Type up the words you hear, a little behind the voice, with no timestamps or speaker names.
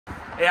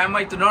Hey, I'm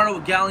Mike Nardo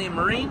with Galleon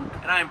Marine,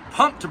 and I am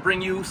pumped to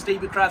bring you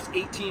Stabicraft's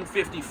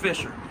 1850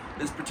 Fisher.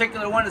 This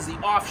particular one is the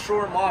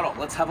offshore model.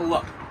 Let's have a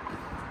look.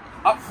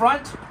 Up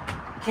front,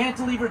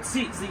 cantilevered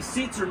seats. These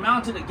seats are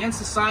mounted against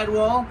the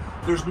sidewall.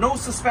 There's no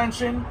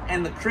suspension,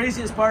 and the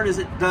craziest part is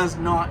it does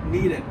not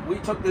need it. We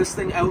took this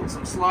thing out in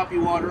some sloppy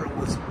water and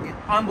was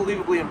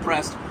unbelievably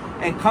impressed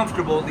and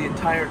comfortable the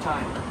entire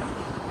time.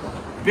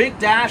 Big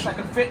dash. I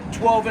can fit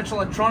 12-inch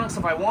electronics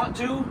if I want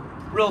to.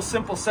 Real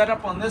simple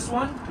setup on this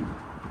one.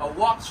 A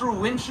walk-through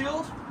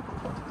windshield.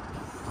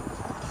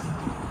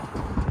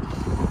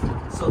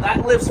 So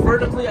that lifts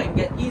vertically. I can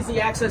get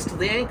easy access to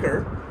the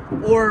anchor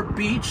or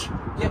beach,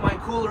 get my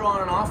cooler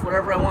on and off,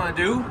 whatever I want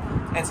to do.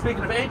 And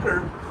speaking of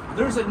anchor,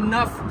 there's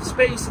enough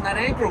space in that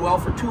anchor well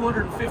for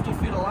 250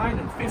 feet of line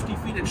and 50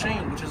 feet of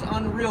chain, which is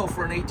unreal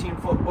for an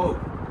 18-foot boat.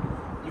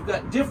 You've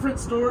got different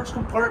storage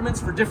compartments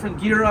for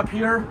different gear up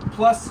here,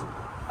 plus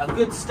a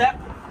good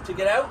step to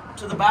get out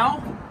to the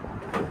bow.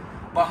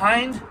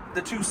 Behind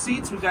the two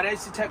seats, we've got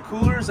AC-Tech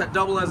coolers that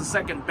double as a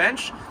second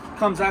bench.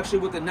 Comes actually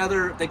with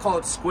another, they call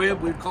it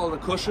squib, we'd call it a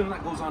cushion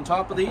that goes on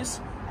top of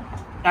these.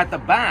 At the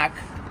back,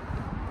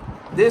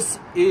 this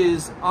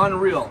is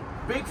unreal.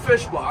 Big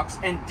fish box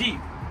and deep.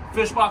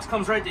 Fish box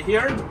comes right to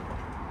here.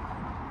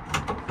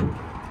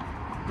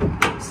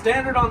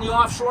 Standard on the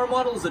offshore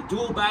model is a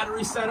dual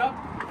battery setup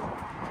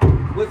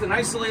with an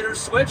isolator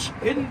switch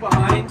hidden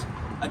behind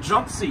a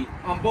jump seat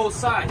on both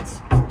sides.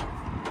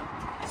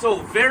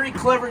 So very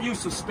clever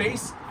use of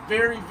space,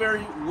 very,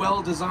 very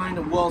well designed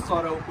and well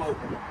thought out boat.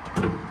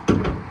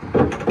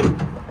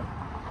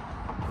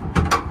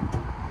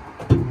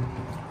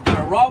 Got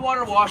a raw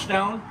water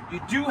washdown. You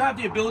do have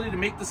the ability to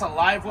make this a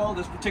live well.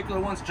 This particular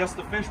one's just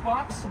the fish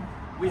box.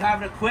 We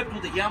have it equipped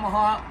with a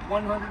Yamaha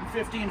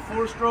 115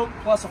 4-stroke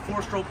plus a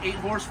 4-stroke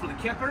 8-horse for the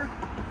kicker,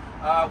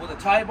 with a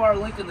tie bar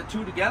linking the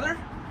two together.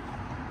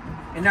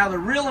 And now the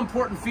real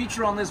important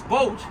feature on this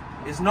boat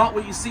is not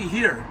what you see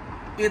here.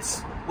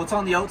 It's what's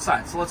on the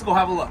outside. So let's go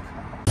have a look.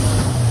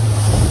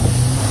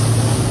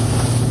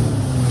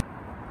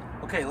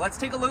 Okay, let's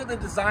take a look at the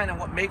design and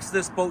what makes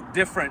this boat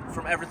different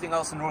from everything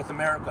else in North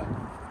America.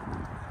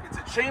 It's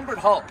a chambered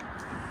hull.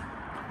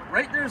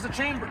 Right there's a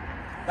chamber.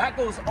 That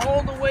goes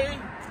all the way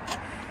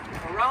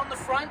around the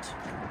front.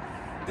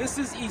 This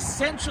is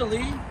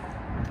essentially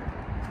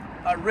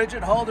a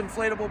rigid hulled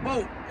inflatable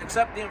boat,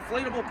 except the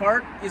inflatable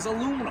part is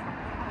aluminum.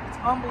 It's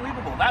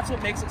unbelievable. That's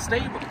what makes it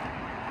stable.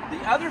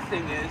 The other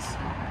thing is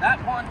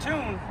that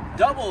pontoon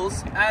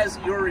doubles as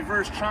your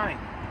reverse chine.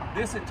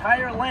 This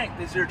entire length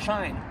is your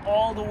chine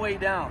all the way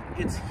down.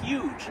 It's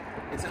huge.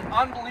 It's an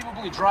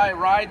unbelievably dry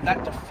ride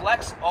that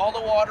deflects all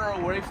the water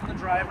away from the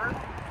driver.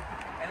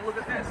 And look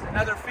at this,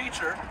 another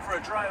feature for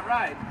a dry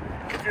ride.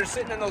 If you're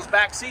sitting in those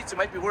back seats, you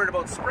might be worried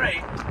about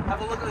spray.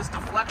 Have a look at this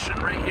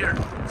deflection right here.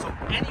 So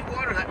any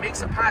water that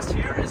makes it past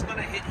here is going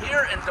to hit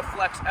here and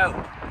deflects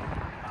out.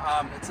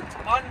 It's an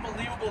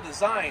unbelievable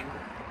design.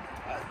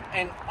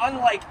 And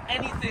unlike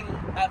anything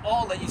at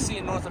all that you see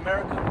in North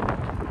America.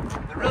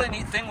 The really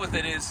neat thing with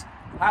it is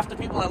half the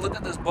people that look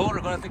at this boat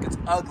are going to think it's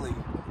ugly.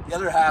 The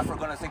other half are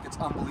going to think it's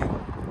unbelievable.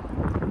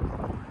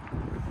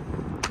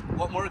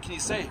 What more can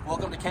you say?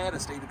 Welcome to Canada,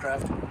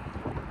 Stabicraft.